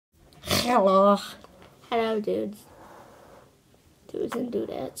Hello. Hello, dudes. Dudes and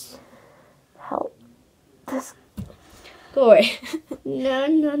dudettes. Help. This. Go away. No.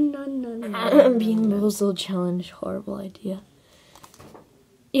 Beanboozled challenge. Horrible idea.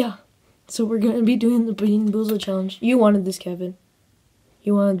 Yeah. So we're gonna be doing the Beanboozled challenge. You wanted this, Kevin.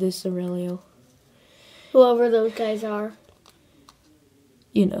 You wanted this, Aurelio. Whoever those guys are.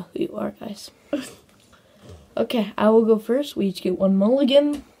 You know who you are, guys. Okay, I will go first. We each get one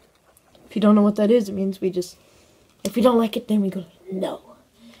mulligan. If you don't know what that is, it means we just... If we don't like it, then we go, no.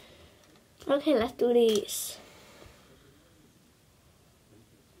 Okay, let's do these.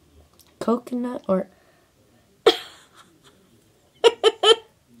 Coconut or...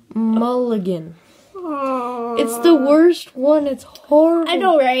 mulligan. Aww. It's the worst one. It's horrible. I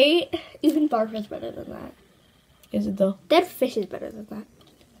know, right? Even barf is better than that. Is it, though? Dead fish is better than that.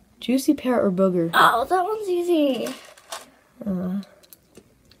 Juicy pear or booger? Oh, that one's easy.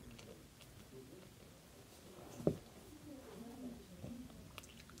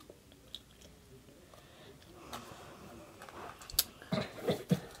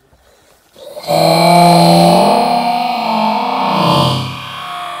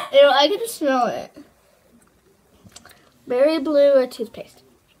 I can smell it. Berry blue or toothpaste?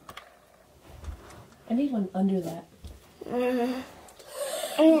 I need one under that.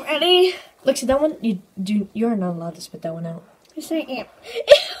 I'm ready. Look, see that one? You're not allowed to spit that one out. Yes, I am.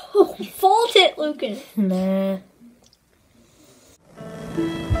 Ew, fold it, Lucas. Nah.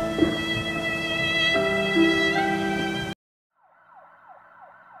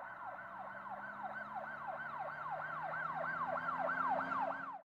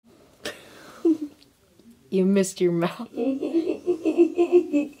 You missed your mouth.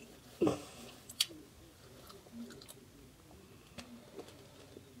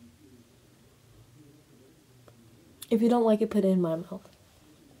 If you don't like it, put it in my mouth.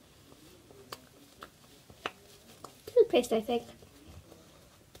 Toothpaste, I think.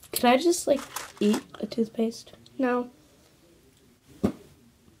 Can I just, like, eat a toothpaste? No.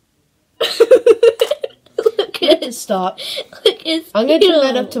 You have to stop. Lucas, I'm gonna turn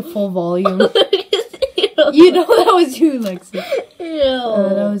that up to full volume. You know that was you, Lexi.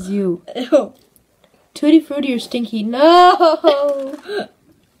 Ew. That was you. Ew. Tutti Frutti or Stinky? No!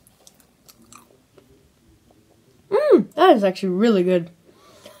 That is actually really good.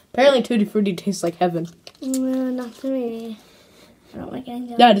 Apparently Tutti Frutti tastes like heaven. No, not to me. I don't like any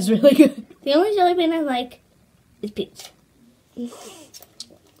jelly. That is really good. The only jelly bean I like is peach.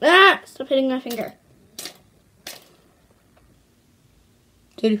 Ah! Stop hitting my finger.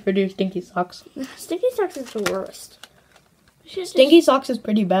 Tutti Frutti or Stinky Socks? Sticky socks is the worst. Stinky Socks is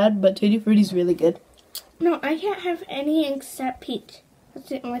pretty bad, but Tutti Frutti is really good. No, I can't have any except peach. That's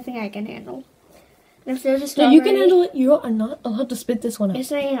the only thing I can handle. And if there's a No, strawberry... you can handle it. You are not allowed to spit this one out.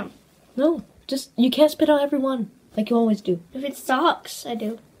 Yes, I am. No, just, you can't spit out every one, like you always do. If it's socks, I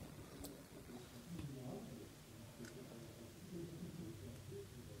do.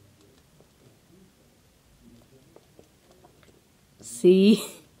 See?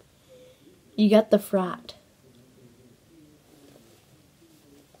 You got the frat.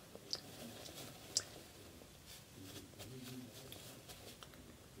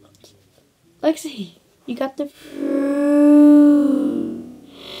 Lexi, you got the fruit.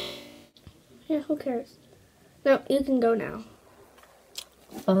 Yeah, who cares? No, you can go now.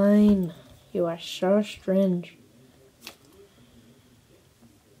 Fine. You are so strange.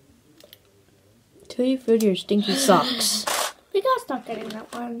 Tutti Frutti or Stinky Socks? We gotta stop getting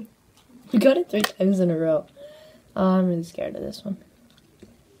that one. We got it 3 times in a row. Oh, I'm really scared of this one.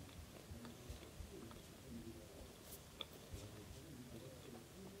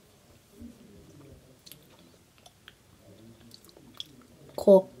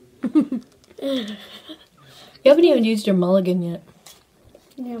 Cool. You haven't even used your mulligan yet.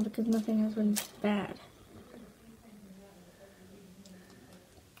 Yeah, because nothing has been bad.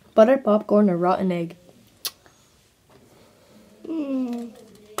 Buttered popcorn or rotten egg?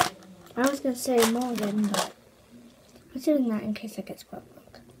 I was gonna say mulligan, but I'm doing that in case I get spoiled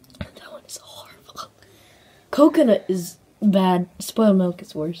milk. That one is horrible. Coconut is bad. Spoiled milk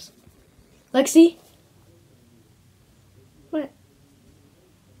is worse. Lexi? What?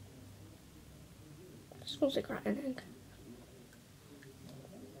 It smells like rotten egg.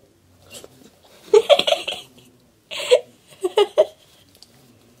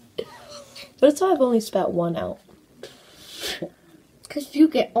 That's why I've only spat one out. Because you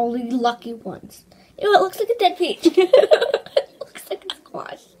get only lucky ones. Ew, it looks like a dead peach. It looks like a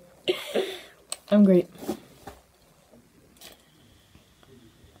squash. I'm great.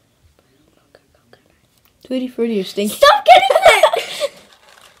 Tutti Frutti or Stinky? Stop getting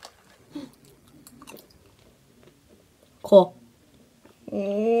it! Cool.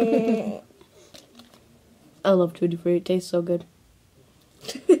 Mm. I love tutti frutti. It tastes so good.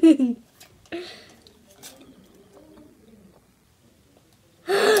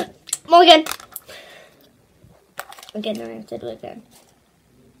 Mulligan. Okay, now I have to do it again.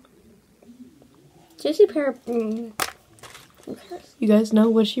 Juicy pear. Mm. You guys know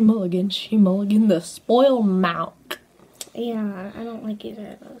what she mulliganed? She mulliganed the spoiled milk. Yeah, I don't like either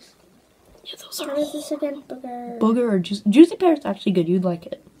of those. Yeah, those are What is this again? Booger. booger or juicy pear is actually good. You'd like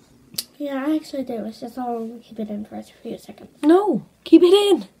it. Yeah, I actually do. It's just I'll keep it in for a few seconds. No, keep it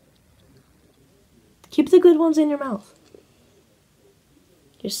in. Keep the good ones in your mouth.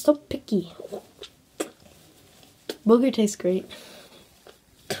 You're so picky. Booger tastes great.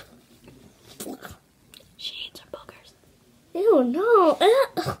 She eats her boogers. Ew, no.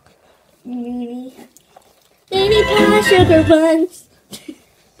 Baby pie sugar buns.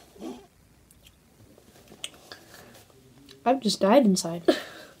 I've just died inside.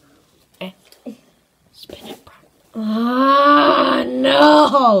 Spin it, bro. Ah,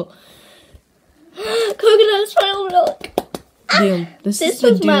 no. Coconut spoiled milk. Doom. This is This the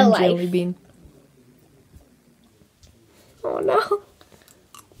was my Doom life. jelly bean. Oh no.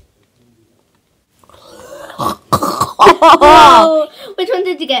 Oh, Which one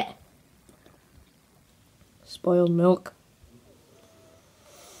did you get? spoiled milk.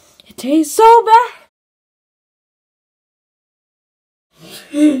 It tastes so bad.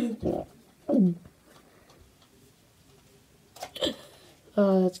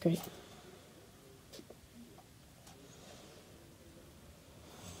 Oh, that's great.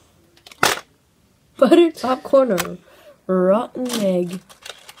 Buttered popcorn or rotten egg.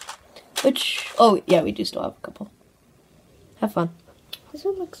 Which, oh yeah, we do still have a couple. Have fun. This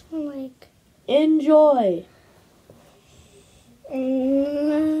one looks more like. Enjoy.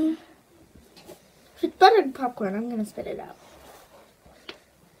 If it's buttered popcorn, I'm gonna spit it out.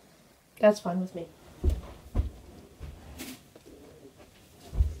 That's fine with me.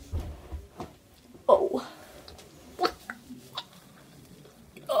 Oh.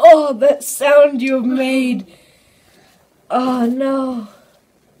 Oh, that sound you have made. Oh, no.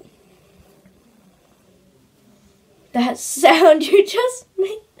 That sound you just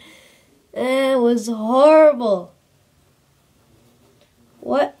made. It was horrible.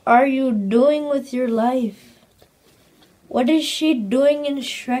 What are you doing with your life? What is she doing in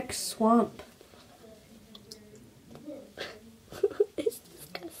Shrek's swamp? It's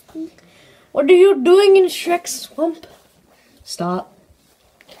disgusting. What are you doing in Shrek's swamp? Stop.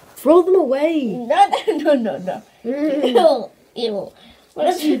 Throw them away. No. Ew. Ew. What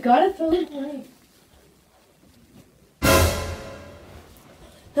is You gotta throw them away.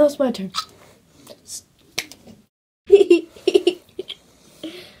 Now it's my turn.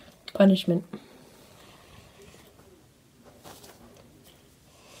 Punishment.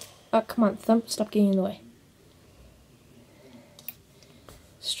 Oh, come on, Thump, stop getting in the way.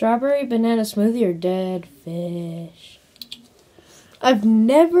 Strawberry banana smoothie or dead fish? I've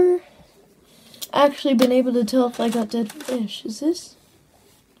never actually been able to tell if I got dead fish. Is this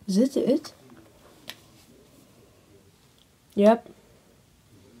it? Yep.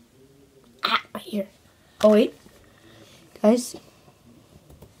 Ah, my ear. Oh, wait. Guys,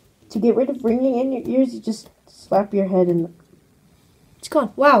 to get rid of ringing in your ears, you just slap your head and it's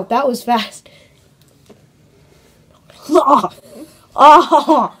gone. Wow, that was fast. Ah!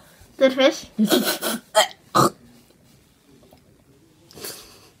 Ah! Dead fish? Can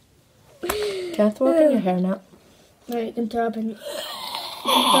I throw up in your hair now? No, you can throw up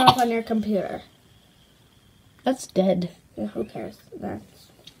on your computer. That's dead. Yeah, who cares?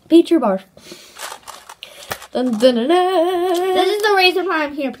 That's... Peach or barf? Dun, dun, dun, dun. This is the reason why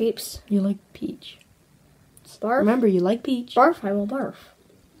I'm here, peeps. You like peach. Barf? Remember, you like peach. Barf, I will barf.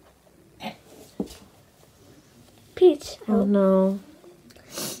 Peach. Oh no.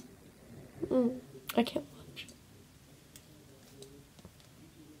 I can't watch.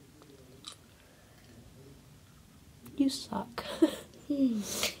 You suck. You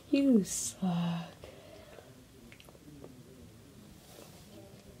suck.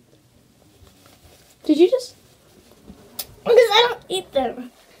 Did you just... Because I don't eat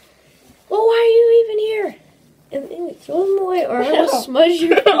them. Well, why are you even here? And throw them away or I will smudge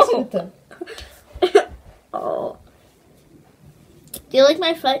your face with them. Oh. Do you like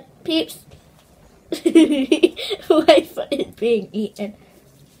my foot, peeps? My foot is being eaten.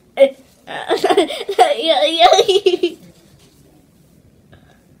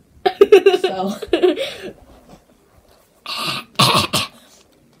 So.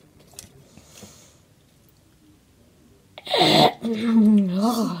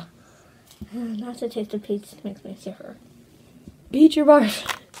 Not the taste of peach makes me shiver. Peach or barf?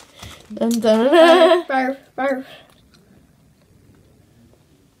 Dun, dun, dun, dun. Barf, barf.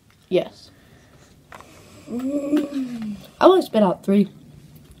 Yes. I only spit out 3.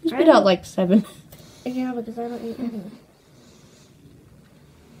 You spit out like 7. Yeah, because I don't eat any.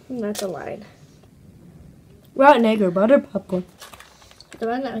 That's a lie. Rotten egg or butter popcorn? The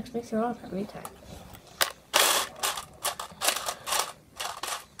one that makes me throw up every time.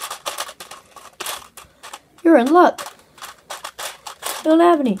 You're in luck. You don't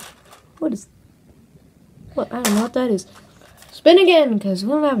have any. What? I don't know what that is. Spin again, because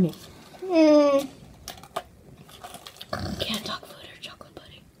we don't have any. Can't talk food or chocolate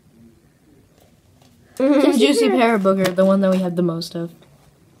pudding. Juicy pear or booger, the one that we have the most of.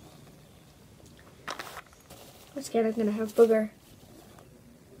 I'm scared I'm gonna have booger.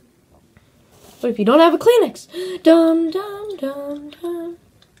 What if you don't have a Kleenex? Dum dum dum dum.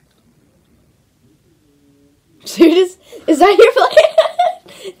 So you just, is that your plan?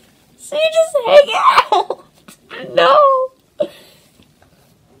 So you just hang out? No.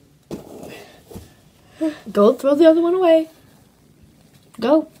 Go throw the other one away.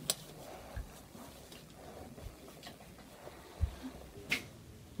 Go.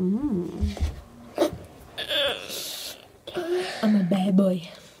 I'm a bad boy.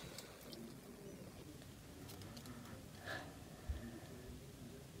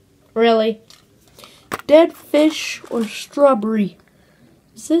 Really? Dead fish or strawberry?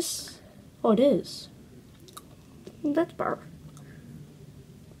 Is this? Oh, it is. That's barf.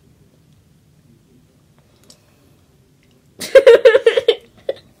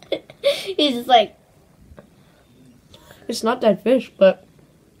 He's just like, It's not dead fish, but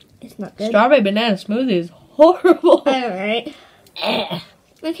it's not good. strawberry banana smoothie is horrible. Alright.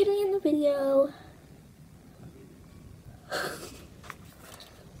 Look at me in the video.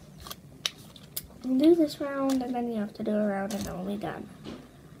 Do this round and then you have to do a round and then we'll be done.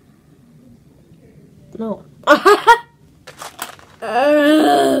 No.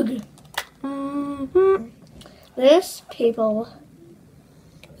 Ugh. This, people,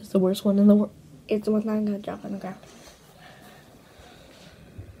 It's the worst one in the world. is the one that I'm going to drop on the ground.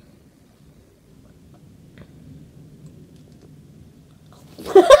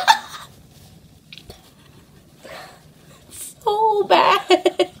 So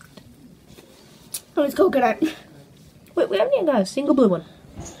bad. Oh, it's coconut. Wait, we haven't even got a single blue one.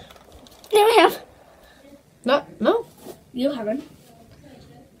 Yeah, I have. No. You haven't.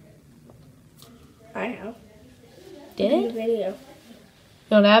 I have. Did In the it? video. You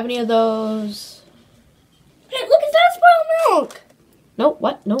don't have any of those. Hey, look, it's not spoiled milk. No,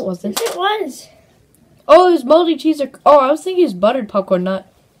 what? No, it wasn't. Yes, it was. Oh, it was moldy cheese or... Oh, I was thinking it was buttered popcorn, not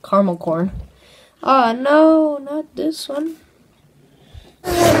caramel corn. No, not this one.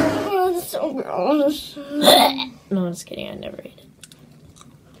 Oh, it's so gross. No, I'm just kidding. I never ate it.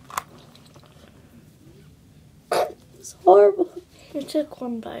 It's horrible. I took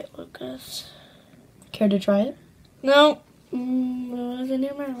one bite, Lucas. Care to try it? No. It was in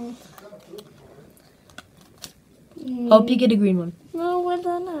your mouth. Hope you get a green one. No, what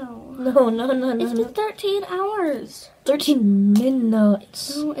the no? No. It's been 13 hours. 13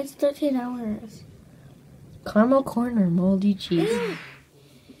 minutes. No, it's 13 hours. Caramel corn or moldy cheese?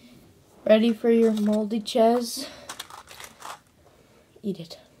 Ready for your moldy cheese? Eat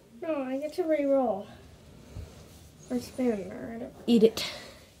it. No, I get to re-roll. Or spin, or... Eat it.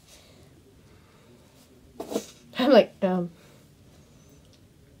 I'm like,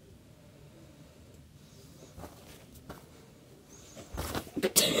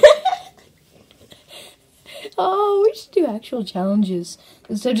 Oh, we should do actual challenges.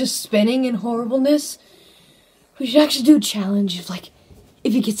 Instead of just spinning in horribleness, we should actually do a challenge of, like,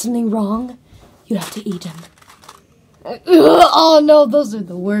 if you get something wrong, you have to eat them. Oh, no, those are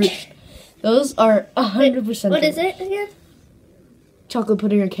the worst. Those are 100%. What is it again? Chocolate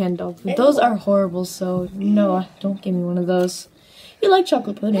pudding or canned dog food. Those are horrible, so no, don't give me one of those. You like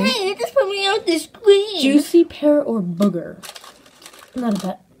chocolate pudding. Hey, you just put me out the screen. Juicy pear or booger? Not a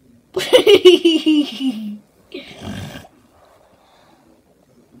bet.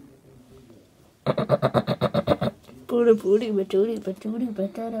 Booty, booty, batooty, batooty,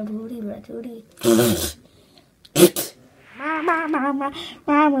 batata, booty, batooty.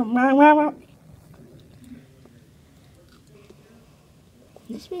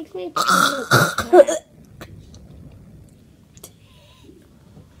 This makes me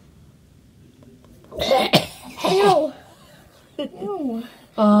Ew. Ew.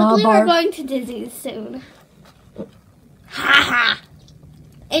 Luckily we're going to Disney's soon. Ha ha!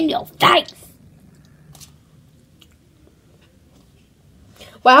 In your face!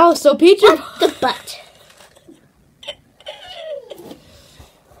 Wow, so Peach or... The butt.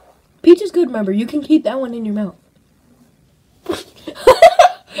 good, remember. You can keep that one in your mouth.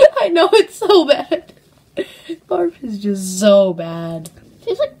 I know, it's so bad. Barf is just so bad.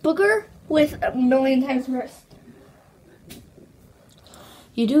 Tastes like booger with a million times worse.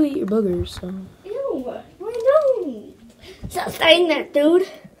 You do eat your boogers, so. Ew, I know. Stop saying that, dude.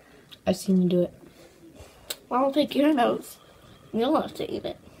 I've seen you do it. I'll take your nose. You'll have to eat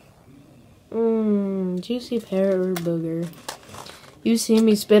it. Juicy pear or booger. You've seen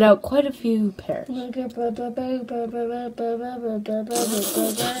me spit out quite a few pears. Booger?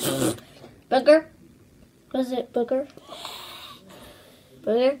 Was it booger?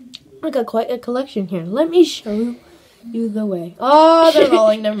 Booger? I got quite a collection here. Let me show you the way. Oh, they're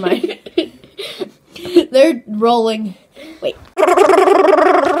rolling. Never mind. They're rolling. Wait.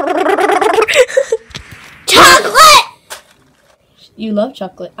 Chocolate! You love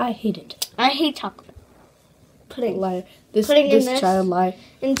chocolate. I hate it. I hate chocolate. Pudding. Liar. Pudding in This this? child lie.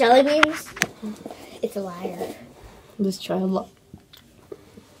 And jelly beans? It's a liar. This child lie.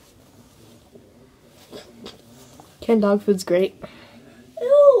 Canned dog food's great.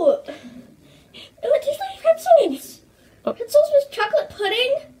 Ew. It tastes like pretzels. Oh. Pretzels with chocolate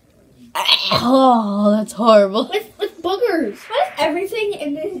pudding? Oh, that's horrible. With boogers. Why does everything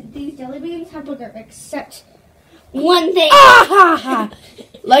in these jelly beans have booger except one thing? Ah, ha, ha.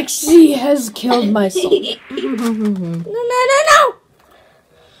 Lexi has killed my soul. No.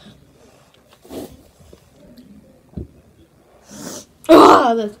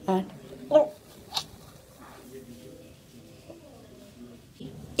 Oh, that's bad.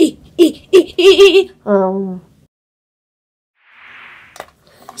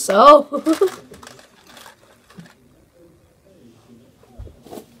 So.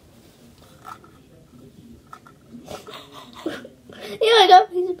 Yeah, I got a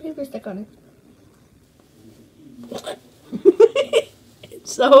piece of paper stuck on it.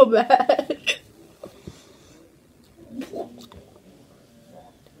 It's so bad.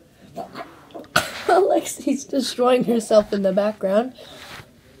 Alexi's destroying herself in the background.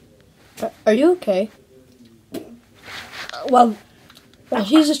 Are you okay? Well,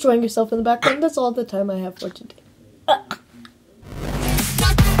 she's destroying herself in the background. That's all the time I have for today.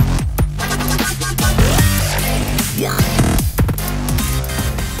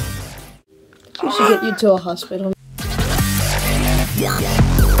 We should get you to a hospital.